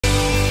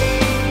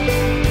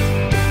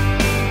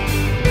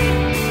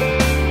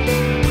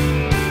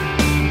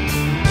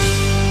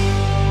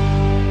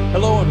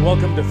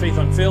Welcome to Faith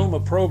on Film,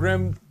 a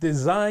program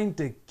designed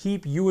to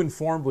keep you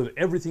informed with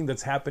everything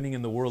that's happening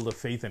in the world of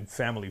faith and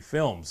family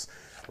films.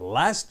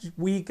 Last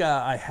week,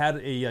 I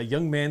had a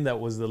young man that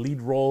was the lead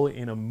role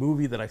in a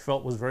movie that I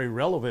felt was very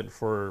relevant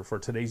for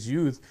today's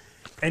youth.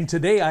 And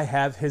today I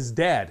have his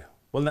dad.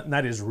 Well,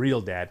 not his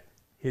real dad,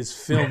 his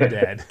film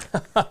dad.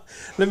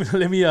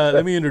 Let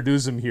me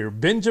introduce him here.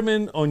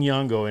 Benjamin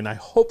Onyango, and I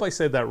hope I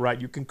said that right.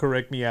 You can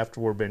correct me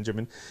afterward,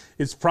 Benjamin.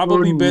 It's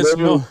probably best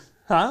known,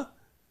 huh?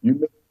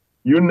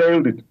 You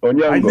nailed it,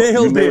 Onyango. I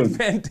nailed it.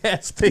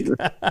 Fantastic.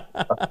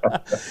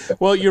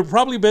 Well, you're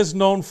probably best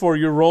known for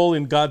your role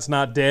in God's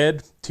Not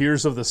Dead,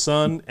 Tears of the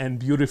Sun, and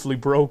Beautifully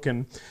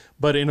Broken.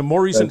 But in a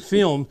more recent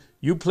film,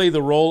 you play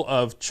the role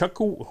of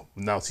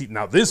Now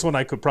this one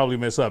I could probably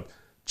mess up.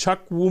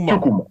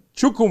 Chukwumah,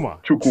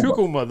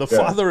 the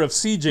father of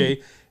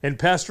CJ and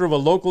pastor of a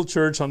local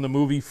church on the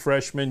movie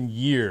Freshman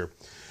Year.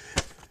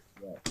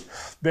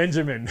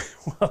 Benjamin,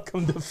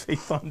 welcome to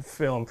Faith on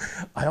Film.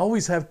 I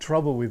always have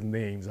trouble with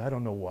names. I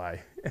don't know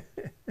why.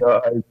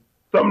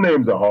 Some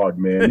names are hard,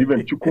 man.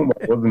 Even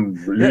Chukwumah wasn't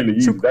really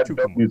easy. That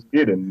is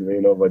hidden,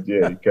 but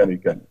yeah, you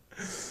can.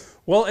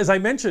 Well, as I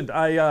mentioned,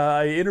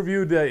 I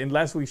interviewed, in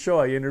last week's show,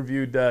 I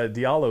interviewed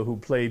Diallo, who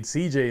played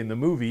CJ in the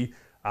movie,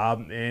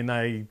 and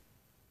I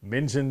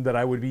mentioned that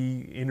I would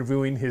be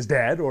interviewing his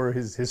dad, or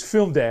his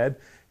film dad,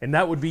 and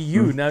that would be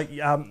you.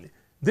 Now,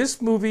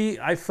 this movie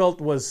I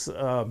felt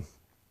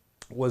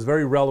was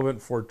very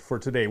relevant for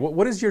today.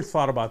 What is your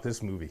thought about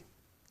this movie?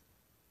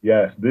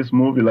 Yes, this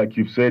movie, like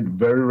you've said,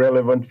 very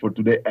relevant for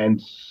today, and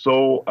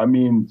so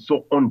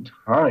on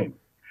time.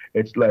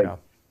 It's like,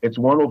 it's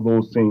one of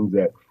those things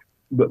that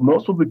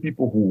most of the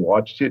people who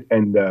watched it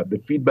and the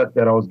feedback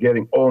that I was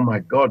getting, oh my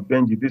God,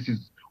 Benji, this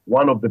is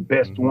one of the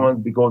best ones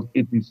because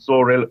it is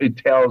so real.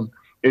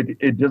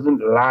 It doesn't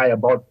lie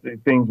about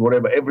things,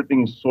 whatever.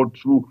 Everything is so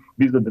true.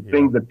 These are the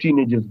things that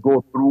teenagers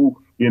go through.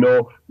 Here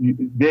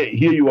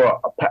you are,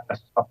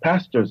 a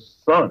pastor's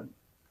son.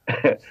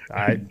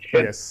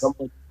 Yes.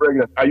 Someone's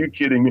pregnant. Are you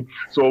kidding me?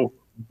 So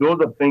those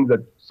are things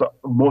that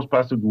most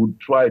pastors would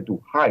try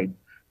to hide.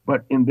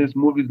 But in this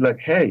movie, it's like,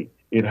 hey,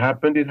 it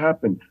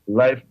happened.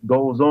 Life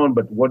goes on,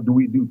 but what do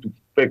we do to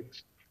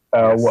fix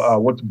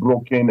what's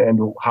broken,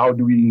 and how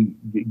do we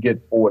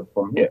get forward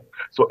from here?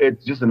 So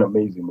it's just an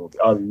amazing movie.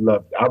 I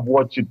love it. I've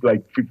watched it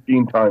like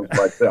 15 times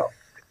myself.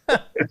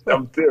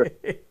 I'm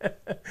serious.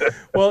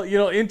 Well,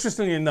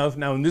 interestingly enough,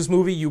 now in this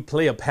movie you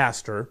play a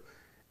pastor,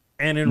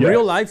 and in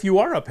real life you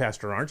are a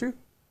pastor, aren't you?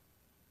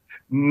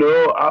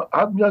 No,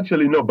 I'm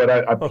actually no, but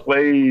I'm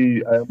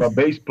a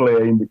bass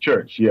player in the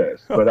church,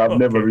 yes, but I've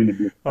never really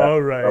been.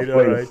 All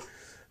right.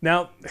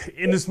 Now,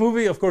 in this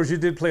movie, of course, you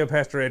did play a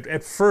pastor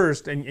at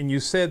first, and you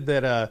said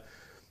that,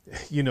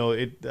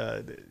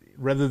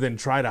 rather than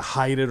try to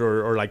hide it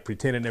or like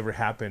pretend it never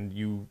happened,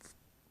 you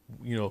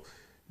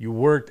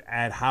worked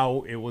at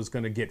how it was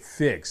going to get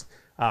fixed.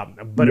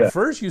 But at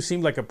first, you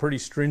seemed like a pretty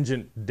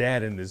stringent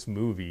dad in this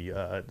movie.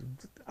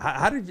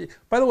 How did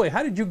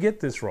you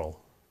get this role?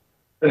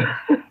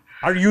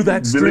 Are you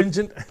that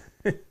stringent?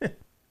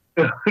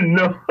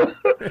 No,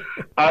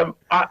 I'm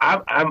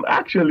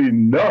actually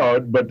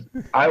not, but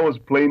I was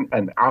playing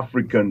an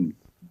African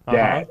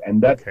dad,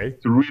 and that's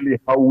really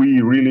how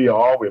we really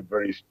are. We're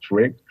very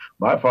strict.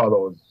 My father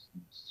was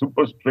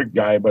super strict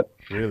guy, but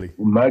really,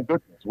 my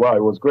goodness, wow,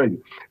 it was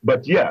crazy.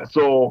 But yeah,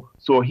 so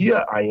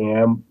here I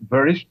am,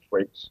 very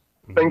strict,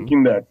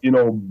 thinking that,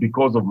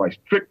 because of my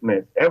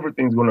strictness,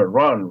 everything's going to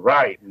run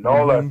right and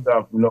all that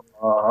stuff,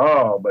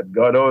 but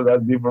God always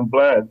has different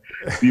plans.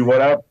 See what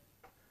happened?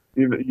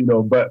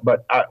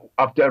 But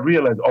after I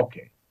realized,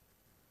 okay,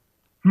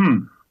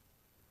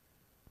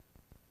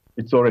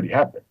 it's already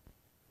happened.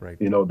 Right.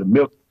 The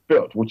milk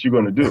spilled. What you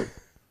gonna do?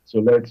 So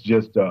let's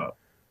just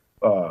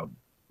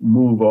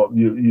move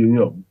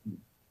on.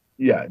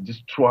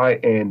 Just try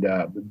and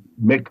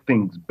make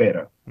things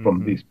better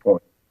from this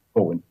point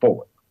going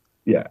forward.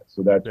 Yeah.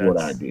 So that's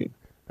what I did.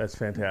 That's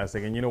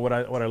fantastic. And what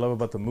I love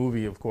about the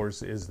movie, of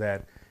course, is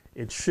that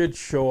it should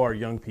show our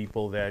young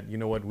people that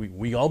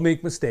we all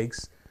make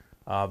mistakes.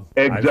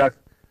 Exactly.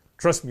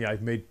 Trust me,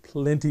 I've made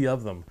plenty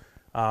of them,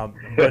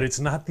 but it's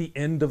not the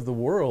end of the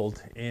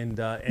world. And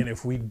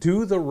if we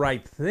do the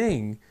right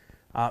thing,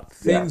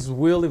 things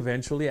will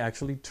eventually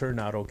actually turn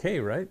out okay,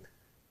 right?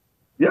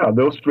 Yeah,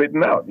 they'll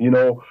straighten out.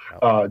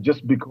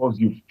 Just because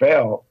you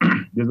fell,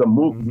 there's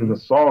a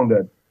song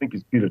that I think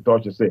it's Peter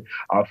Tosh that say,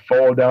 "I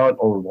fall down,"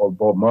 or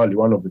Bob Marley,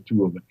 one of the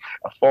two of them.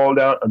 I fall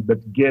down,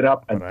 but get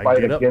up and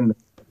fight again.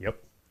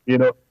 Yep.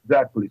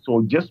 Exactly.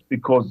 So just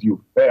because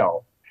you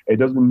fell, it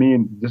doesn't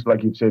mean, just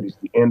like you said, it's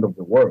the end of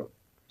the world.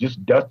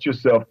 Just dust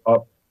yourself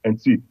up and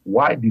see,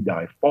 why did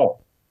I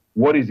fall?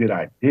 What is it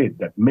I did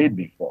that made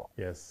me fall?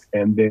 Yes.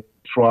 And then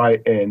try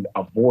and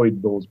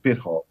avoid those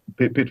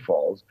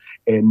pitfalls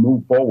and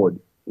move forward,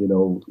 in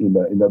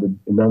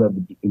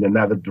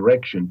another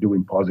direction,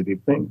 doing positive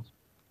things.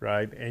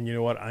 Right. And you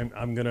know what?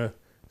 I'm going to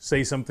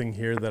say something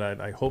here that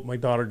I hope my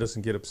daughter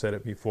doesn't get upset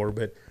at me for,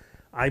 but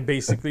I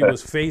basically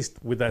was faced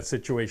with that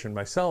situation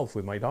myself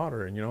with my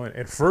daughter. And,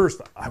 at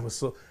first I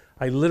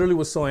I literally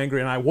was so angry,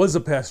 and I was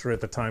a pastor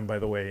at the time, by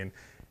the way,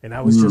 and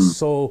I was just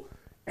so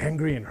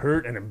angry and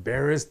hurt and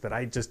embarrassed that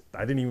I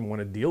didn't even want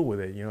to deal with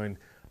it, you know. And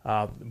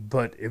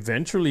but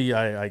eventually,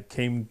 I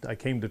came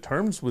to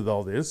terms with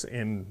all this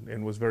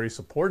and was very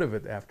supportive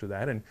of it after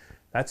that. And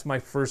that's my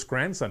first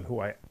grandson,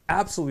 who I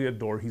absolutely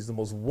adore. He's the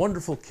most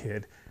wonderful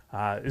kid.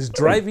 Is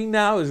driving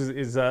now,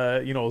 is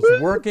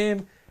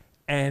working,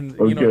 and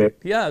you know,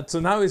 yeah. So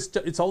now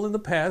it's all in the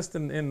past,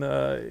 and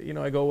you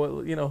know, I go,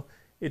 well, you know,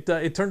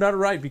 it turned out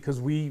right because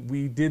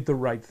we did the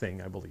right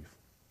thing, I believe.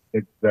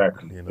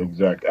 Exactly, You know?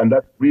 exactly, and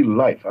that's real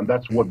life, and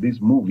that's what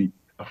this movie,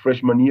 A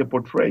Freshman Year,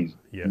 portrays.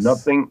 Yes.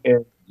 Nothing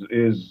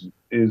is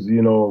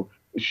you know,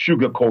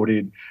 sugar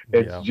coated.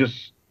 It's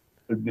just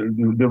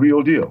the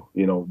real deal.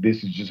 You know,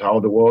 this is just how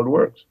the world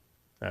works.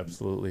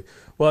 Absolutely.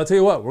 Well, I'll tell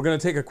you what, we're going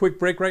to take a quick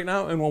break right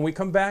now, and when we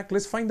come back,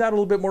 let's find out a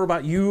little bit more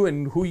about you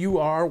and who you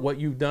are, what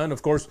you've done.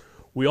 Of course,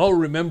 we all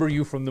remember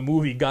you from the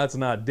movie God's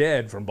Not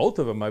Dead, from both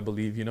of them, I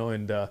believe, you know,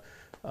 and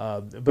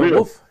but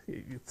both,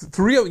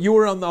 you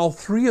were on all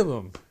three of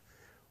them.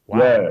 Wow.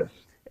 Yes.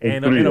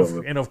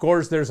 And of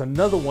course, there's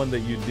another one that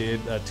you did,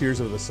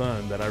 Tears of the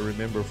Sun, that I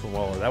remember from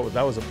all of that.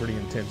 That was a pretty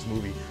intense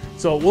movie.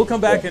 So we'll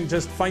come back and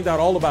just find out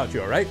all about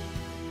you, all right?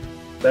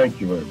 Thank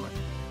you very much.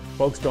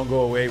 Folks, don't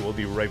go away. We'll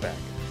be right back.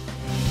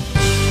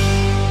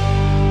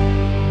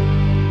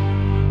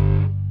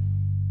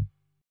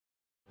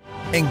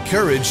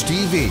 Encourage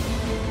TV.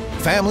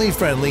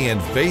 Family-friendly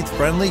and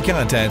faith-friendly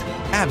content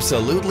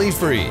absolutely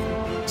free.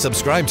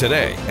 Subscribe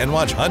today and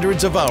watch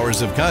hundreds of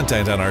hours of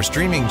content on our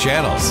streaming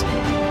channels.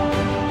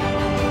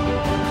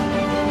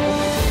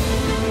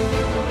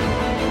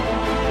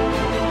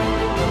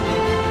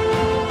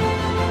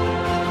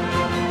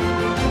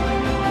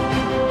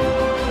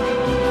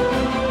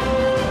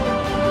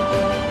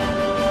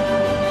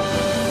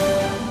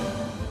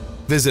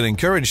 Visit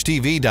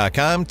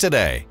encouragetv.com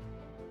today.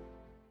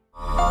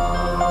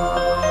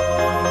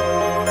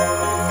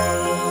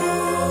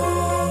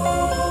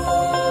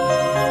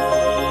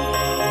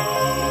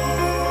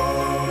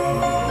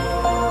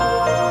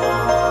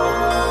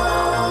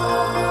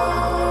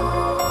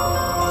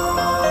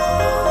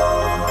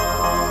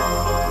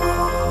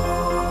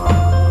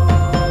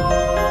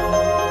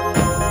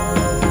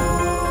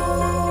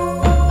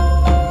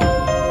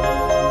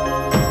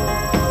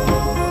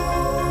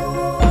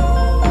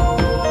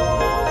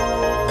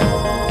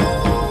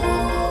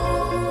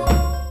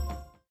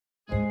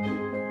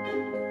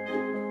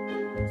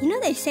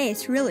 They say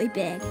it's really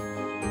big.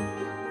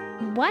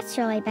 What's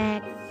really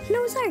big?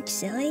 Noah's Ark,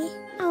 silly.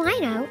 Oh, I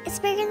know. It's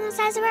bigger than the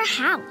size of our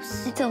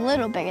house. It's a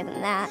little bigger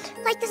than that.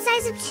 Like the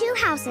size of 2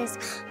 houses.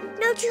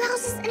 No, 2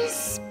 houses and a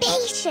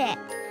spaceship.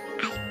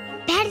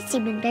 I bet it's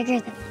even bigger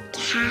than the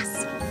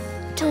castle.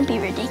 Don't be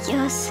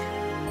ridiculous.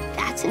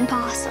 That's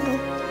impossible.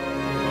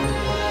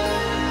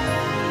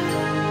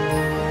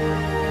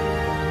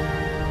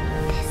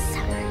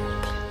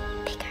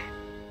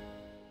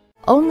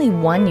 Only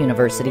one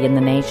university in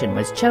the nation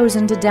was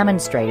chosen to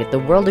demonstrate at the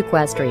World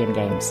Equestrian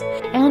Games,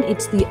 and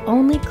it's the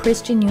only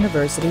Christian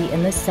university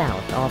in the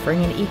South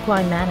offering an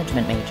equine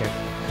management major.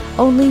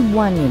 Only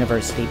one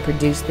university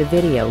produced the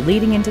video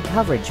leading into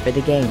coverage for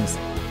the Games,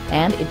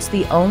 and it's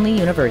the only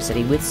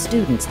university with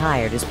students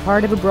hired as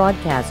part of a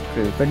broadcast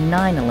crew for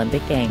 9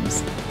 Olympic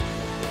Games.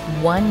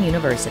 One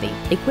university,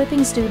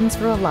 equipping students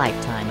for a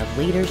lifetime of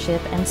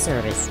leadership and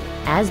service.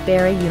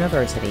 Asbury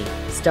University.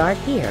 Start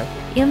here,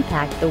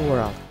 impact the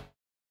world.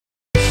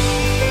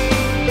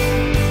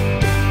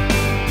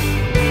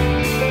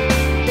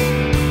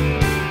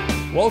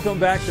 Welcome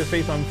back to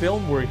Faith on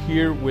Film. We're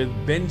here with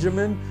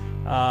Benjamin,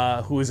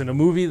 who is in a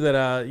movie that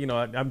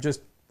I'm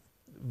just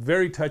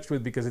very touched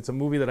with because it's a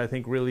movie that I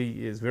think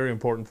really is very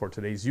important for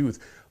today's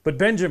youth. But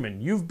Benjamin,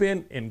 you've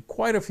been in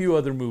quite a few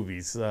other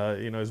movies.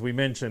 As we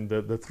mentioned,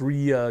 the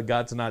 3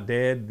 God's Not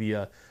Dead,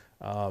 the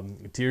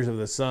Tears of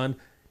the Sun.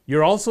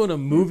 You're also in a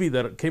movie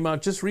that came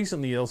out just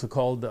recently, also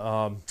called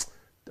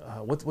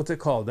what's it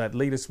called? That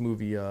latest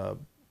movie.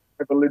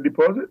 Heavenly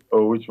Deposit,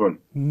 or which one?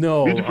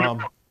 No.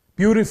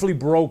 Beautifully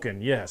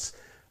Broken, yes.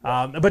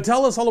 But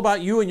tell us all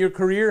about you and your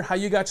career, how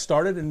you got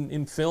started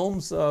in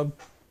films.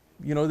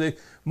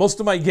 Most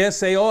of my guests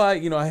say,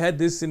 I had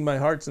this in my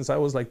heart since I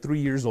was like 3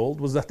 years old.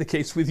 Was that the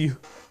case with you?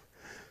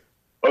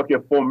 Okay,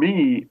 for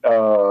me,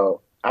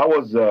 I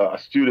was a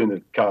student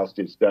at Cal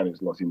State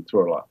Stanislaus in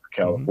Turlock,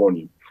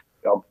 California,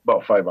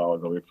 about 5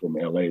 hours away from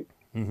LA.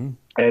 Mm-hmm.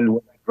 And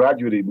when I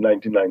graduated in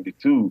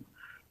 1992,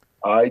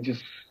 I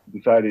just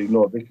decided,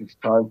 this is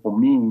time for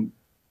me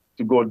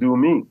to go do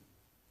me.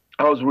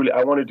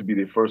 I wanted to be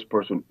the first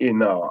person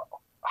in our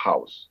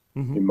house,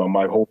 in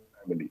my whole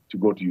family, to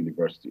go to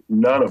university.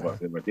 None of us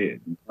ever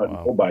did.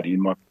 Nobody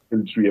in my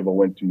tree ever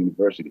went to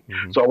university.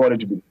 Mm-hmm. So I wanted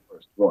to be the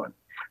first one.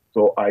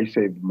 So I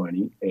saved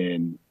money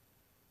and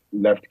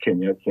left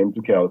Kenya, came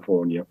to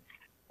California.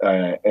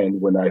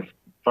 And when I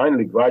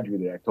finally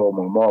graduated, I told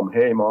my mom,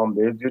 hey, Mom,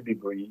 there's your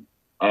degree.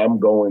 I'm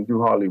going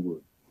to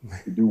Hollywood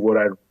to do what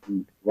I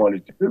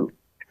wanted to do.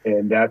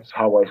 And that's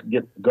how I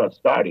got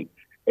started.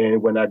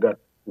 And when I got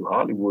to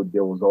Hollywood,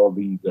 there was all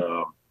these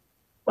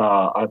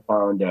I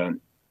found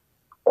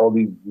all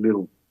these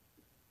little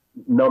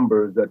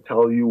numbers that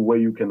tell you where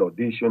you can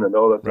audition and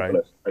all that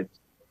stuff. Right.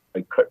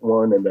 I cut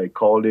one and I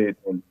called it,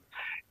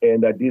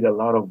 and I did a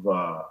lot of.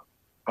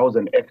 I was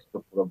an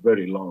extra for a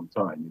very long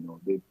time. You know,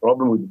 the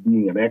problem with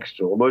being an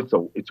extra,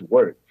 although it's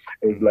work,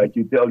 is like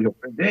you tell your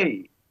friend,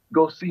 "Hey,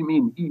 go see me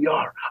in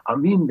ER.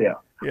 I'm in there.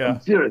 Yeah. I'm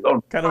serious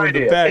on Kind of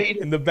Friday,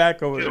 in the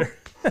back over there.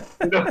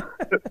 you know,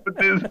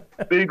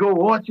 but they go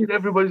watch it.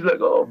 Everybody's like,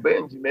 "Oh,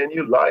 Benji, man,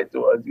 you lied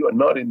to us. You are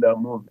not in that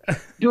movie,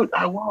 dude.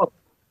 I was."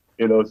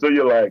 You know, so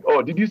you're like,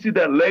 "Oh, did you see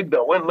that leg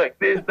that went like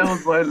this? That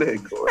was my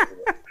leg."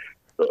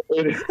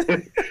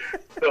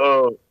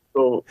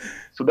 So,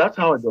 so that's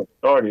how I got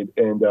started.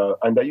 And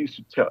I used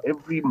to tell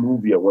every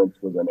movie I went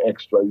to as an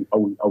extra, I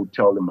would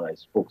tell them I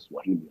spoke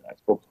Swahili. I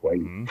spoke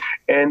Swahili. Mm-hmm.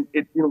 And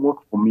it didn't work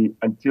for me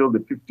until the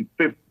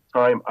 55th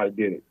time I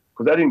did it.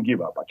 Because I didn't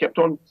give up. I kept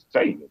on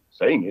saying it.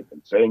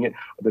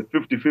 The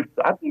 55th,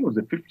 I think it was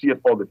the 50th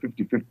or the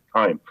 55th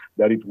time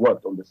that it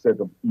worked on the set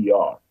of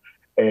ER.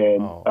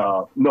 And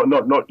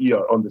not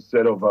ER, on the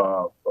set of,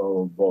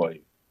 oh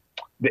boy,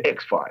 the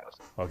X-Files.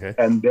 Okay.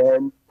 And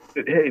then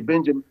said, "Hey,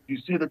 Benjamin, you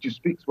say that you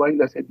speak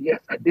Swahili?" I said, "Yes,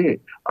 I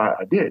did.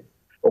 I did."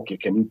 "Okay,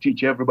 can you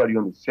teach everybody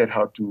on the set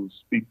how to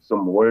speak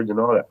some words and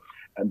all that?"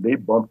 And they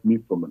bumped me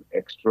from an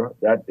extra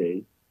that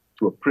day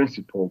to a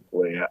principal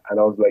player. And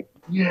I was like,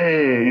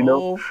 "Yay!" You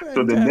know.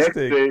 So the next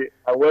day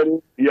I went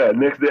in. Yeah,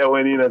 next day I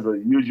went in as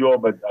usual,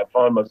 but I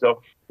found myself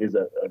is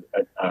a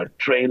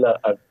trailer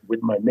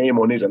with my name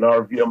on it, an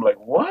RV. I'm like,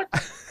 "What?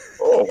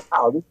 Oh,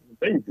 wow, this is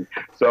amazing."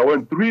 So I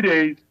went 3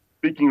 days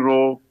speaking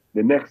role.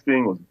 The next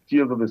thing was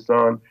Tears of the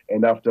Sun,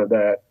 and after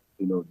that,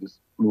 you know, this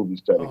movie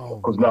started.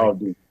 Because now I'm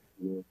doing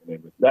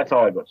everything. That's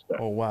how I got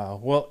started. Oh, wow.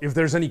 Well, if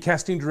there's any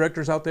casting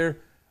directors out there,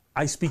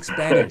 I speak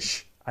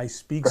Spanish. I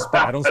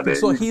don't speak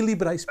Swahili,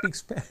 but I speak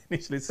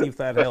Spanish. Let's see if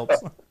that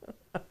helps.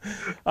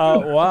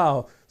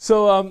 Wow.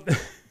 So,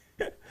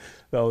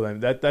 no,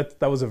 that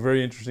was a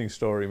very interesting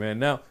story, man.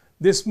 Now,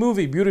 this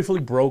movie,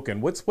 Beautifully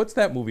Broken, what's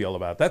that movie all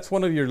about? That's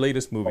one of your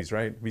latest movies,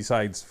 right?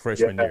 Besides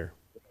Freshman Year.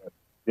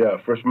 Yeah,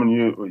 freshman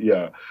year.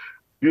 Yeah,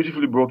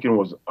 Beautifully Broken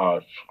was,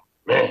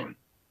 man,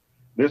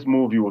 this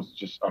movie was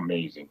just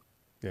amazing.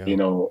 Yeah. You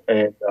know,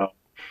 and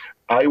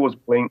I was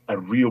playing a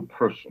real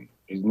person.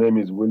 His name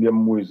is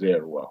William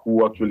Muizerwa,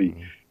 who actually,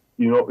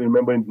 you know,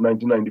 remember in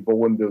 1994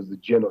 when there was the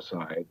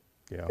genocide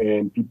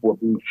and people were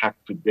being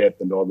hacked to death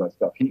and all that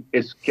stuff. He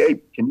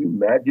escaped. Can you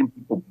imagine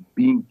people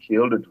being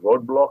killed at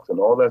roadblocks and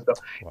all that stuff?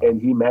 Wow. And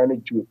he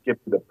managed to escape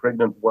with a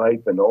pregnant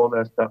wife and all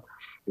that stuff.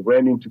 He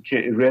ran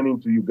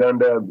into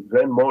Uganda,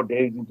 ran more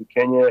days into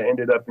Kenya,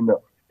 ended up in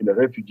a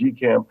refugee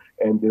camp,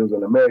 and there was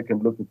an American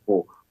looking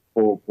for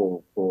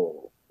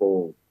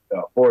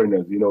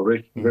foreigners, you know,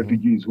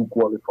 refugees who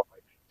qualify,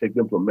 take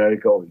them to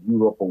America or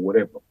Europe or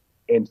whatever,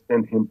 and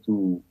send him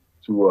to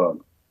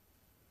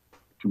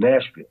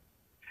Nashville.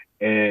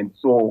 And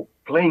so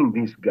playing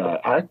this guy,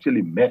 I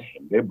actually met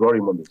him. They brought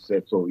him on the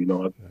set, so you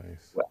know,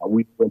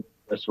 we went to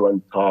the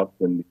restaurant,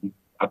 talked, and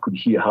I could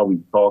hear how he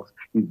talks,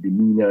 his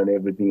demeanor and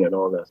everything and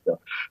all that stuff.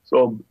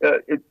 So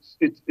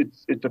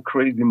it's a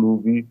crazy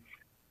movie,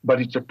 but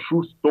it's a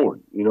true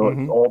story. You know,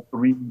 it's all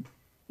three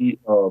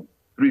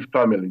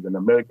families, an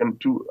American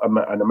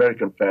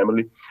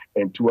family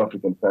and two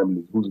African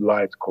families whose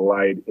lives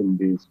collide in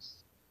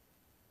this,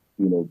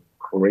 you know,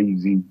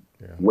 crazy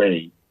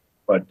way.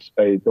 But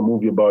it's a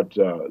movie about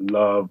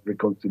love,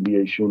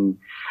 reconciliation,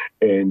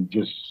 and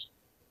just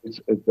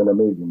it's an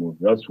amazing movie.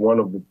 That's one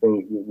of the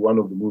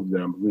movies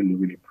that I'm really,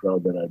 really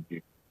proud that I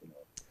did. You know.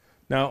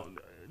 Now,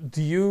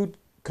 do you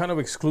kind of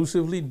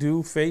exclusively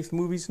do faith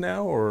movies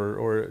now,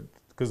 or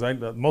because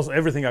most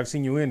everything I've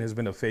seen you in has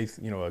been a faith,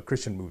 you know, a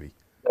Christian movie?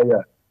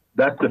 Yeah,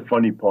 that's the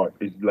funny part.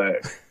 It's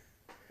like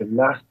the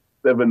last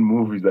 7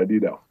 movies I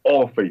did are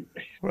all faith.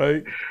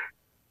 Right.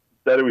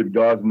 Started with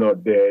God's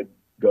Not Dead,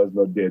 God's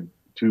Not Dead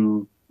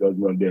 2, God's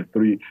Not Dead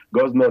 3,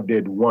 God's Not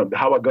Dead 1.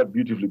 How I Got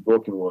Beautifully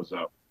Broken was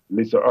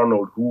Lisa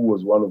Arnold, who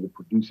was one of the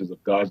producers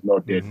of God's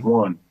Not Dead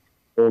 1,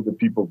 told the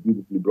people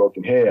Beautifully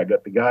Broken, "Hey, I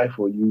got the guy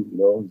for you. You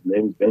know, his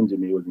name is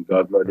Benjamin. He was in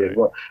God's Not Dead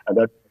 1." And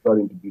that got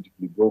into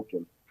Beautifully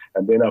Broken.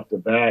 And then after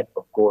that,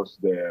 of course,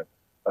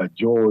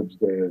 George,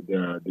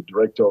 the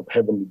director of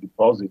Heavenly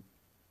Deposit,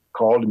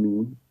 called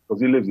me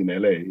because he lives in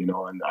LA, you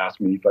know, and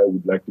asked me if I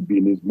would like to be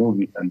in his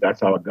movie. And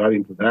that's how I got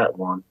into that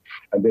one.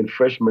 And then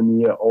freshman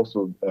year,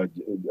 also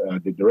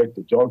the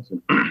director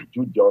Johnson,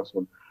 Jude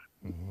Johnson,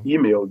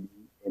 emailed me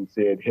and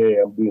said, "Hey,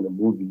 I'm doing a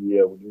movie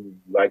here. Would you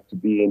like to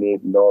be in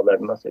it?" and all that.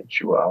 And I said,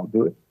 "Sure, I'll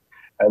do it."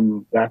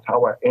 And that's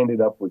how I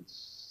ended up with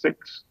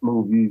 6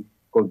 movies,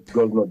 because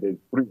God's Not Dead,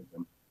 3 of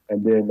them.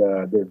 And then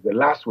there's the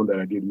last one that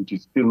I did, which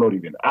is still not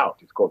even out.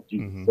 It's called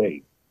Jesus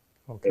Saves.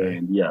 Okay.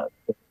 And yeah,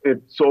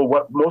 so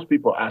what most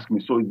people ask me,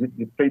 so is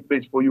it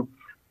faith-based for you?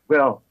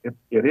 Well, if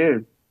it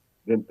is,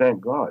 then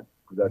thank God,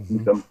 because at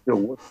least I'm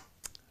still working.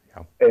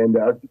 Yeah. And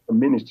I do a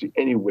ministry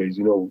anyways,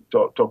 you know,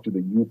 talk to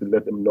the youth and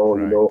let them know,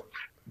 you know,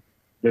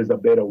 there's a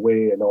better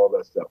way and all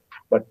that stuff.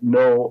 But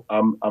no,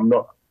 I'm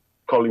not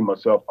calling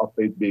myself a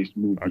faith-based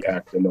movie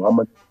actor. No, I'm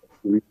a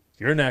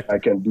You're an actor. I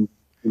can do.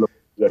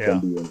 I can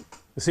do.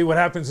 See, what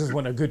happens is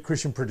when a good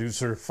Christian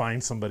producer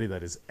finds somebody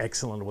that is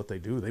excellent at what they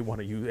do, they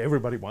want to use.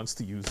 Everybody wants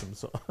to use them.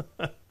 So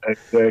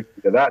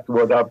exactly, that's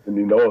what happened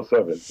in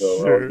 07. So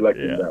sure, I was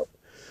lucky now.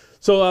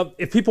 So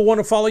if people want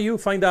to follow you,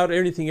 find out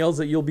anything else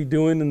that you'll be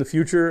doing in the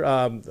future,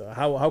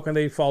 how can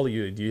they follow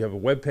you? Do you have a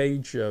web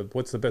page?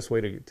 What's the best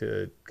way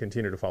to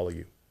continue to follow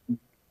you?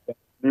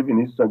 Live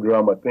in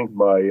Instagram. I think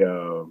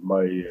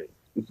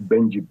it's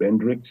Benji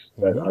Bendrix.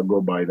 I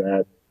go by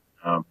that,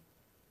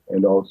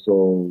 and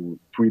also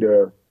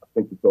Twitter. I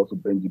think it's also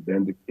Benji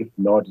Bendrix. If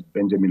not, it's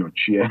Benjamin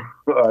Ochie. I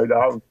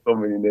have so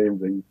many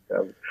names.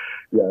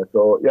 Yeah.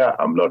 So yeah,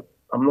 I'm not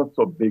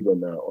so big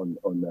on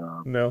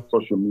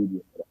social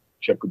media.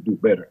 I could do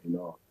better, you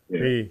know.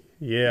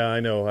 Yeah, I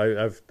know.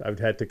 I've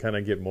had to kind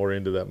of get more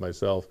into that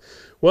myself.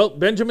 Well,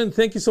 Benjamin,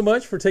 thank you so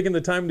much for taking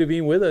the time to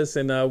be with us,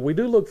 and we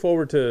do look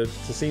forward to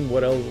seeing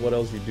what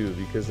else you do,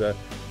 because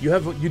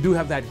you do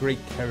have that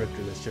great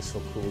character that's just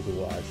so cool to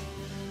watch.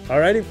 All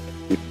righty.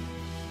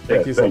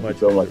 Thank you so much.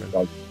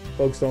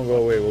 Folks, don't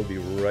go away. We'll be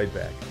right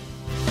back.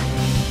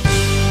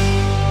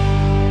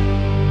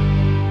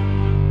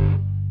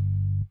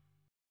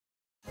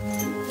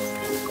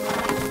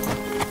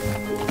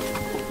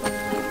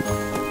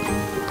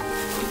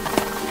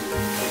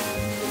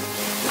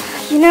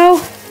 You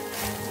know,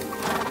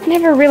 I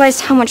never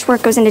realized how much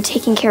work goes into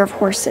taking care of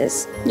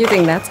horses. You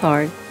think that's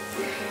hard?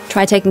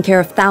 Try taking care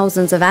of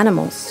thousands of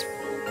animals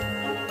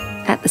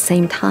at the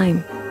same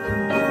time.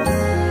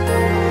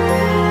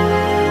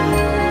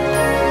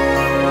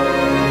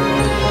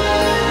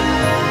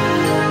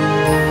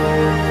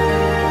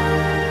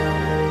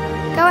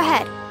 Go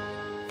ahead.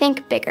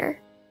 Think bigger.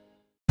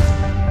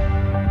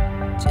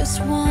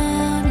 Just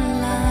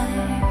one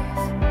life,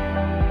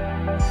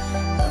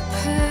 a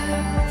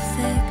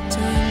perfect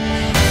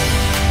time.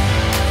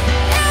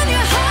 And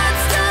your heart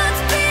starts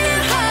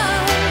beating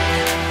hard.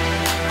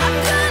 I'm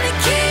gonna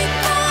keep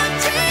on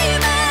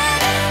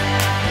dreaming.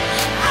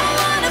 I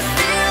wanna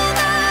feel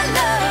that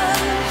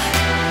love.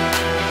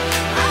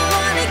 I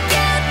wanna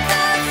get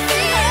that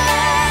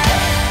feeling.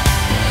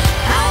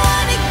 I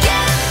wanna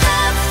get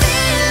that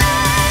feeling.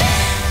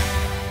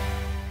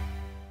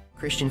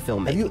 Christian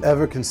filmmaking. Have you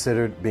ever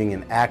considered being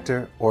an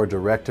actor or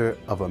director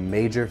of a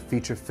major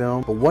feature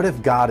film? But what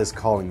if God is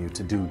calling you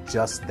to do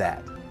just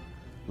that?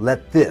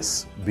 Let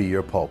this be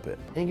your pulpit.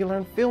 And you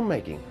learn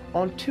filmmaking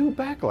on 2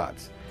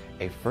 backlots,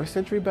 a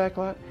first-century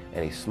backlot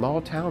and a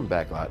small-town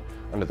backlot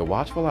under the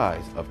watchful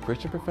eyes of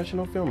Christian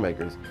professional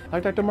filmmakers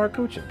like Dr. Mark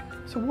Kuchin.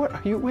 So what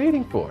are you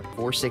waiting for?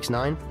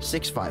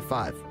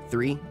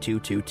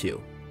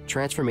 469-655-3222.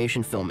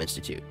 Transformation Film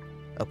Institute,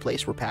 a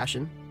place where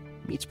passion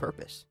meets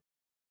purpose.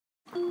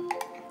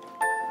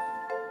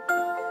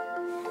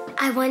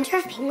 I wonder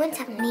if penguins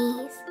have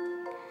knees.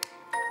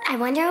 I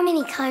wonder how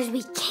many colors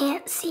we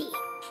can't see.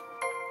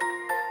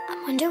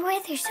 I wonder why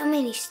there's so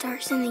many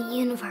stars in the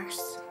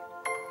universe.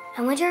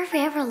 I wonder if we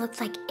ever looked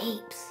like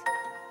apes.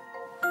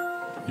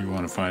 You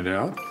want to find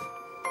out?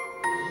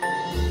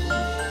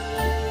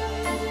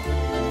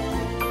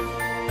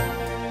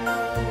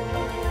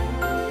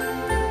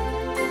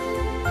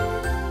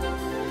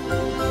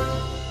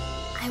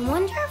 I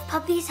wonder if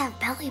puppies have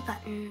belly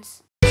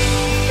buttons.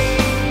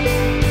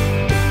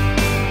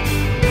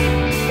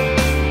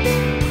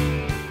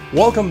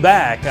 Welcome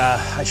back.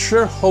 I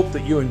sure hope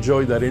that you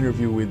enjoyed that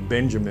interview with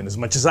Benjamin as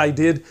much as I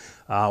did.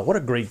 What a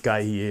great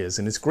guy he is,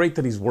 and it's great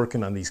that he's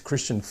working on these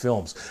Christian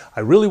films.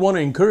 I really want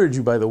to encourage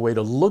you, by the way,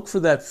 to look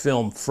for that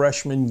film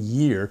Freshman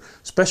Year,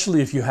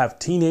 especially if you have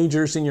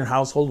teenagers in your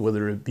household,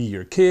 whether it be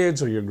your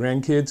kids or your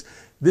grandkids.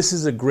 This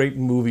is a great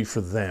movie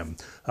for them.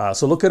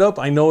 So look it up.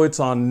 I know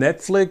it's on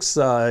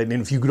Netflix, and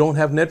if you don't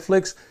have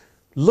Netflix,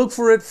 look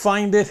for it,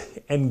 find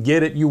it, and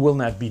get it. You will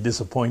not be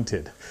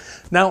disappointed.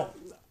 Now,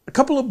 a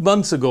couple of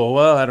months ago,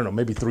 I don't know,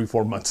 maybe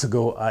 3-4 months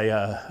ago,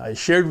 I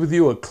shared with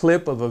you a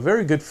clip of a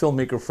very good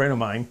filmmaker friend of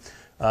mine,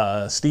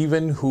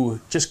 Stephen, who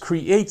just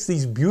creates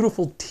these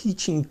beautiful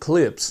teaching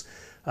clips,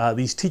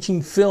 these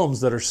teaching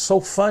films that are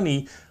so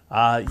funny,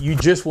 you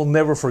just will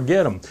never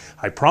forget them.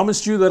 I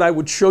promised you that I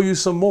would show you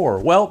some more.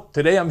 Well,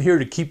 today I'm here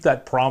to keep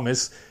that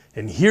promise,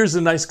 and here's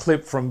a nice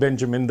clip from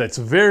Benjamin that's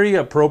very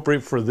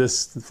appropriate for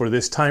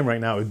this time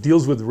right now. It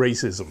deals with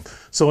racism,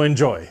 so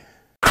enjoy.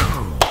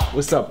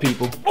 What's up,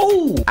 people?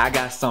 Oh, I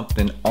got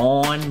something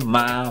on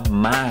my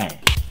mind.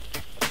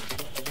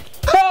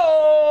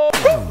 Oh!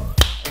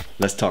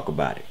 Let's talk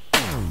about it.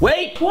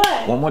 Wait!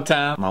 What? One more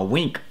time. My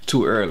wink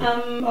too early.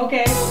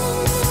 Okay.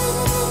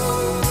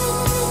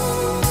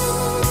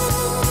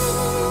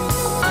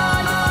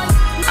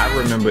 I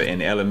remember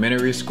in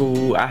elementary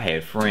school, I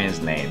had friends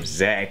named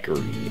Zachary,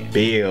 and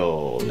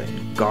Bill,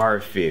 and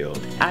Garfield.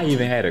 I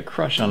even had a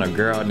crush on a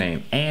girl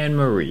named Anne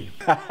Marie.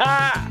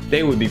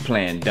 They would be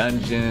playing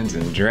Dungeons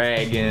and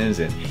Dragons,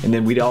 and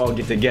then we'd all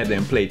get together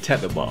and play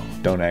tetherball.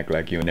 Don't act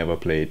like you never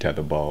played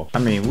tetherball. I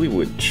mean, we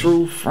were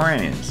true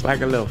friends,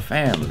 like a little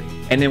family.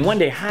 And then one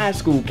day high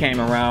school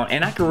came around,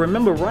 and I can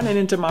remember running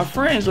into my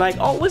friends like,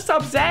 oh, what's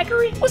up,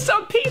 Zachary? What's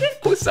up, Peter?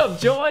 What's up,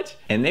 George?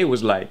 And they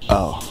was like,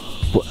 oh,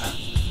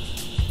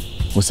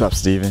 What's up,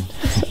 Steven?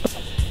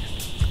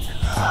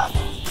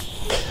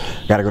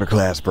 Gotta go to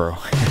class, bro.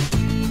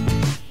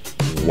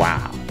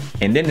 Wow.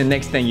 And then the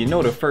next thing you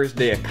know, the first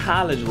day of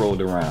college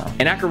rolled around.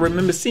 And I can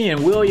remember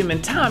seeing William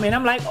and Tommy, and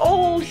I'm like,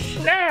 oh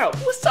snap,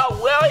 what's up,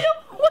 William?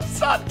 What's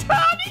up,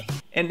 Tommy?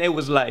 And they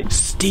was like,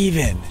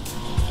 Steven,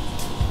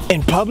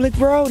 in public,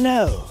 bro?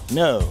 No,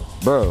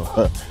 bro.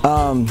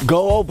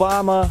 Go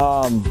Obama.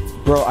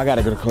 Bro, I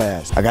gotta go to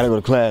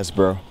class.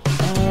 Bro.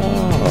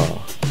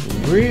 Oh,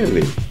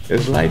 really?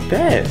 It's like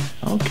that,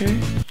 okay.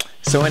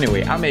 So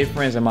anyway, I made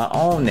friends of my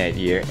own that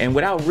year, and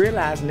without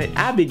realizing it,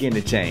 I began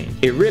to change.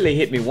 It really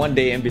hit me one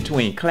day in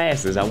between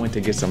classes. I went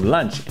to get some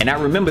lunch, and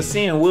I remember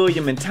seeing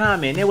William and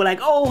Tommy, and they were like,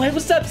 oh, hey,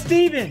 what's up,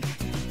 Steven?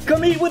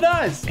 Come eat with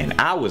us. And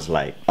I was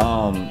like,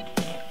 yo,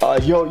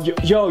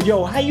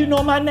 how you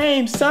know my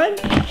name, son?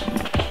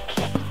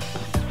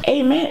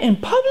 Hey, man, in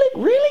public?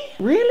 Really?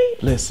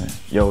 Listen,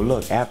 yo,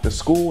 look, after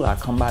school, I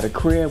come by the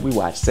crib, we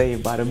watch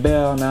Saved by the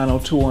Bell,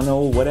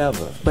 90210,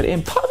 whatever. But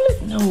in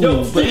public, no.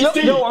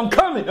 Yo, I'm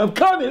coming.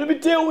 Let me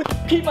deal with you.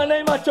 Keep my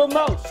name out your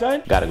mouth,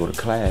 son. Gotta go to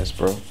class,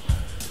 bro.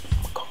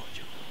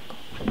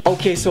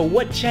 Okay, so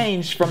what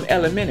changed from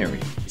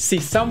elementary? See,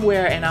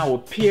 somewhere in our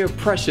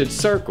peer-pressured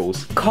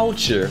circles,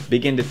 culture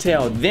began to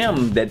tell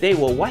them that they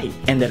were white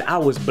and that I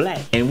was black.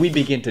 And we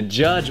began to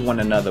judge one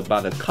another by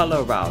the color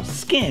of our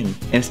skin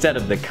instead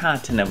of the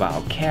content of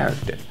our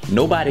character.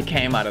 Nobody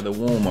came out of the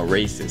womb a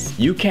racist.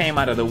 You came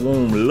out of the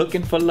womb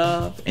looking for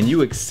love, and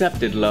you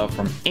accepted love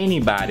from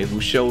anybody who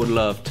showed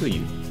love to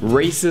you.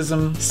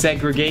 Racism,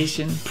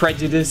 segregation,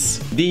 prejudice,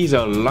 these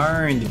are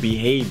learned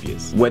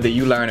behaviors. Whether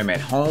you learn them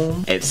at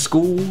home, at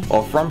school,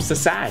 or from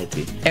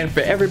society. And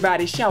for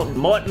everybody shouting,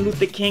 Martin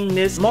Luther King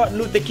this, Martin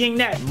Luther King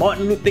that,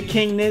 Martin Luther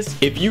King this,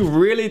 if you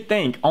really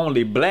think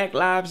only black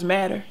lives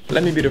matter,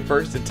 let me be the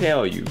first to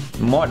tell you,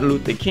 Martin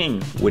Luther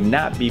King would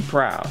not be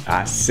proud.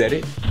 I said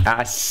it.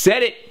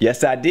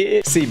 Yes, I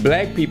did. See,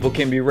 black people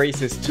can be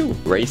racist too.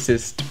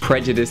 Racist,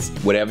 prejudiced,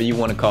 whatever you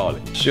want to call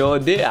it. Sure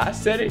did. I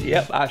said it.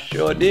 Yep, I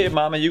sure did,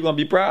 mama. You gonna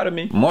be proud of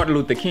me. Martin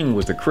Luther King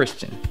was a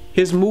Christian.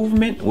 His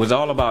movement was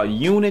all about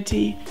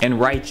unity and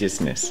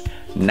righteousness,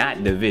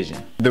 not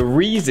division. The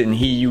reason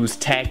he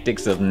used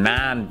tactics of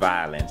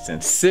nonviolence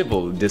and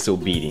civil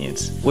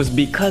disobedience was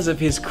because of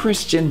his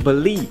Christian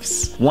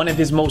beliefs. One of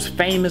his most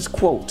famous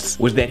quotes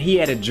was that he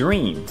had a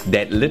dream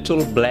that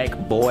little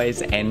black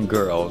boys and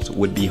girls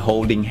would be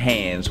holding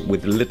hands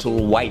with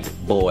little white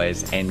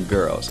boys and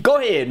girls. Go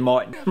ahead,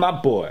 Martin, my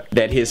boy.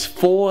 That his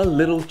 4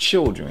 little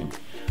children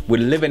would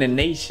live in a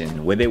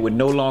nation where they would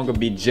no longer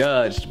be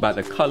judged by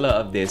the color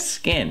of their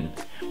skin,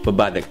 but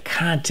by the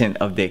content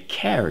of their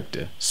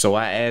character. So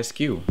I ask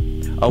you,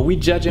 are we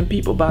judging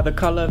people by the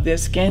color of their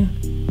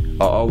skin?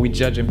 Or are we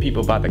judging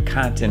people by the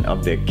content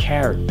of their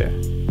character?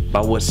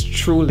 By what's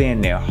truly in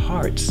their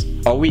hearts?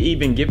 Are we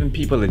even giving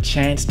people a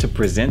chance to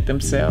present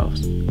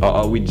themselves? Or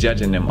are we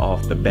judging them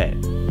off the bat?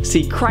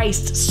 See,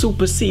 Christ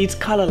supersedes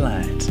color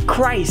lines.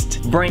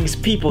 Christ brings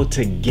people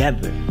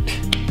together.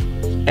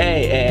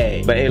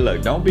 Hey, but hey,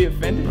 look, don't be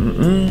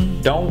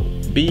offended.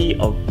 Don't be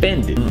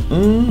offended.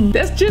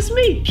 That's just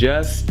me.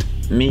 Just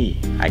me.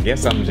 I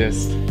guess I'm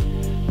just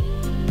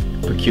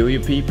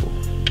peculiar people.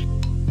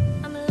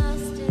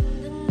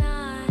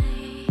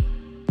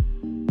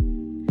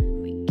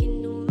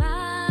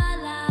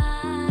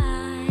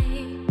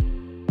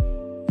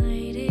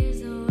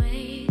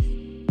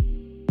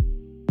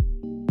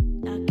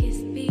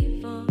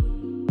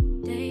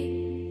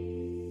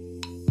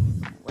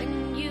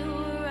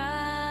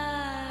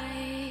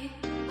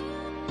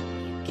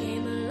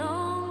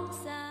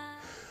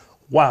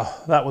 Wow,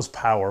 that was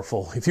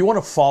powerful. If you want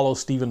to follow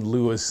Stephen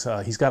Lewis,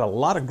 he's got a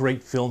lot of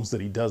great films that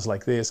he does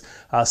like this.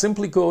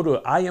 Simply go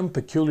to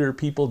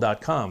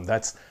IamPeculiarPeople.com.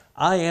 That's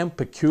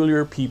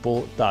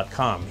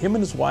IamPeculiarPeople.com. Him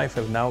and his wife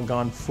have now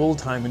gone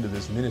full-time into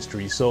this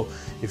ministry. So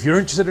if you're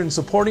interested in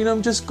supporting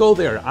them, just go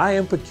there,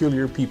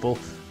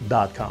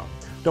 IamPeculiarPeople.com.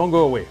 Don't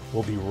go away.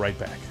 We'll be right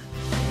back.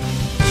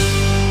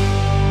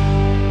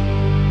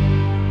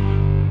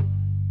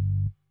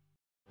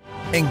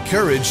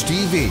 Encourage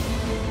TV.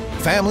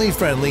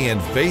 Family-friendly and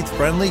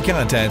faith-friendly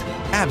content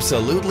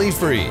absolutely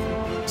free.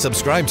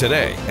 Subscribe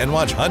today and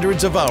watch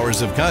hundreds of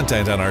hours of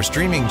content on our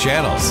streaming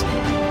channels.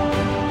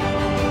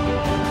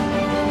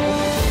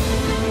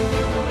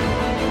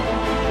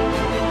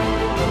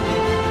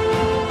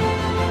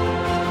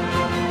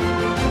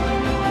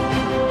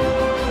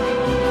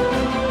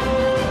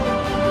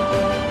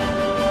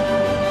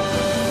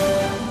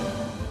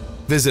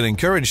 Visit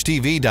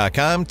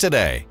EncourageTV.com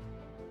today.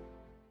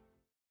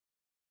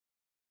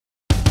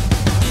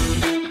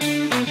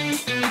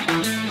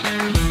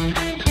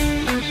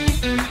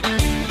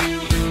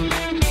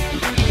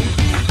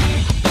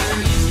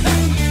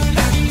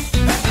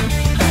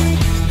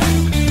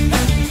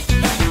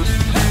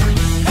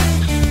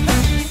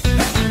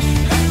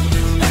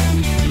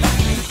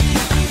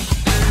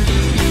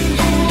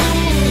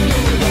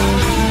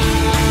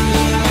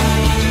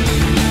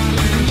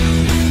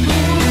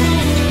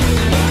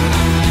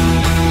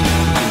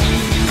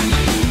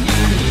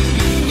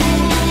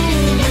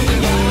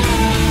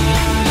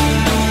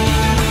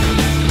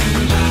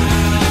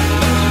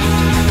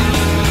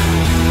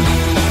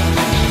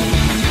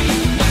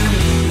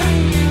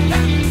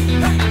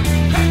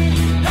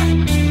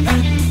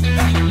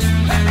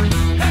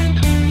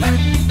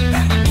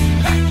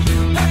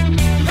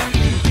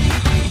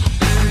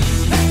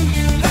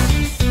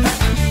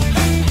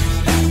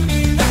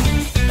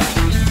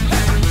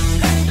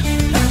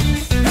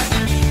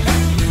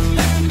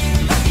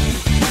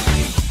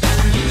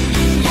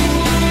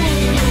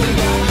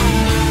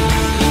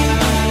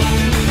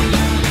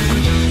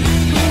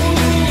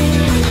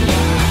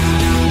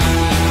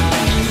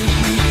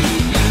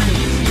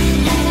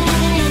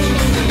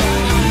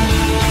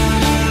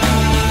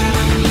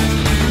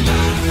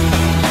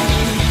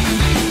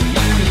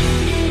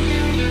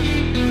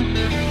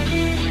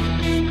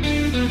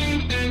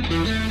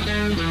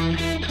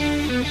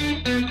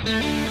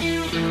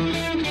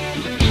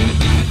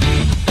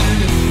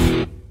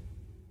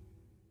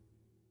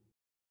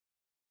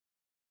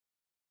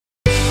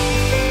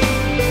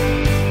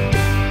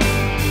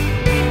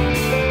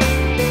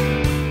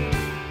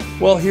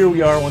 Well, here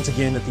we are once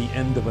again at the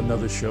end of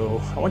another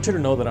show. I want you to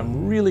know that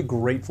I'm really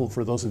grateful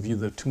for those of you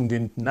that have tuned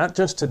in, not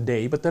just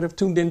today, but that have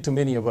tuned in to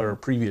many of our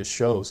previous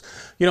shows.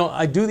 You know,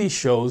 I do these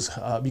shows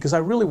because I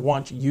really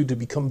want you to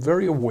become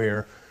very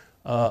aware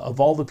of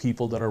all the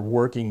people that are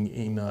working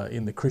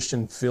in the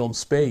Christian film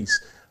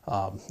space.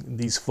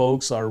 These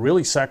folks are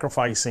really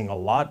sacrificing a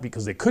lot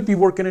because they could be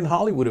working in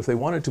Hollywood if they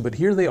wanted to, but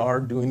here they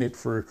are doing it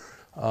for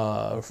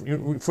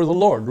the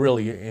Lord,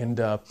 really,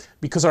 and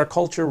because our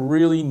culture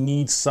really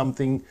needs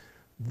something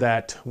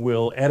that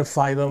will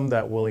edify them,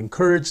 that will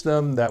encourage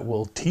them, that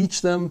will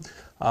teach them,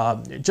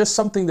 just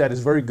something that is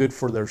very good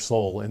for their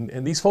soul.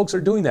 And these folks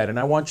are doing that, and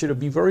I want you to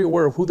be very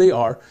aware of who they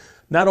are,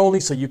 not only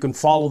so you can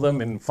follow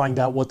them and find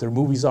out what their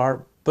movies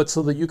are, but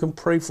so that you can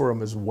pray for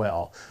them as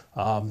well.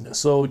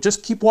 So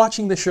just keep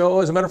watching the show.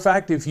 As a matter of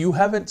fact, if you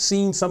haven't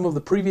seen some of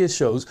the previous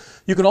shows,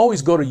 you can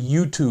always go to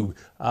YouTube.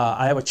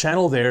 I have a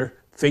channel there,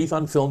 Faith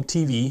on Film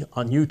TV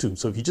on YouTube.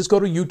 So if you just go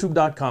to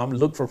youtube.com,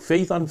 look for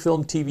Faith on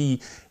Film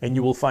TV, and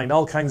you will find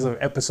all kinds of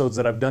episodes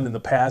that I've done in the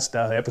past,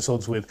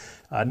 episodes with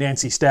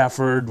Nancy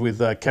Stafford, with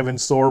Kevin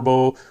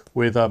Sorbo,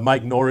 with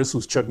Mike Norris,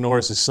 who's Chuck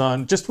Norris's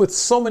son, just with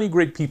so many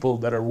great people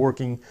that are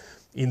working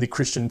in the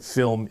Christian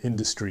film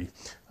industry.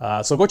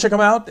 So go check them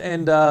out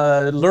and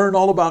learn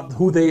all about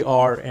who they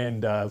are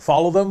and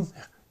follow them,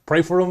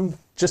 pray for them,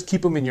 just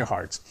keep them in your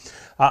hearts.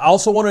 I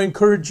also want to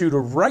encourage you to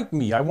write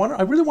me. I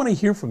really want to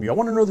hear from you. I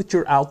want to know that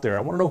you're out there.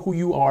 I want to know who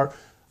you are.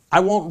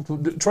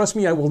 Trust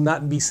me, I will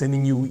not be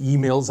sending you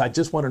emails. I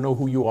just want to know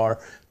who you are,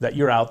 that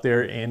you're out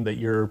there, and that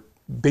you're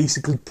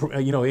basically,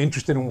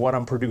 interested in what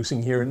I'm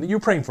producing here, and that you're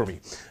praying for me.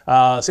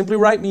 Simply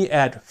write me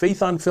at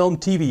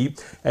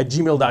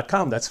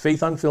faithonfilmtv@gmail.com. That's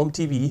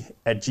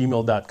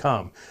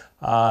faithonfilmtv@gmail.com.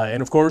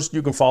 And of course,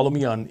 you can follow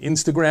me on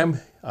Instagram,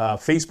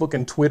 Facebook,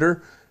 and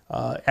Twitter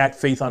at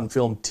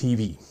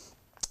faithonfilmtv.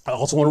 I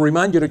also want to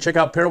remind you to check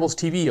out Parables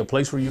TV, a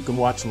place where you can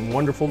watch some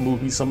wonderful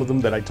movies, some of them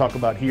that I talk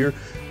about here,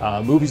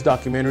 movies,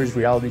 documentaries,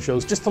 reality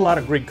shows, just a lot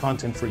of great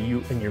content for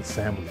you and your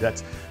family.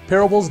 That's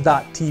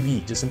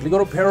parables.tv. Just simply go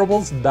to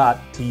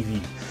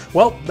parables.tv.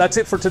 Well, that's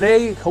it for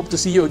today. Hope to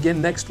see you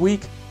again next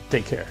week.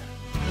 Take care.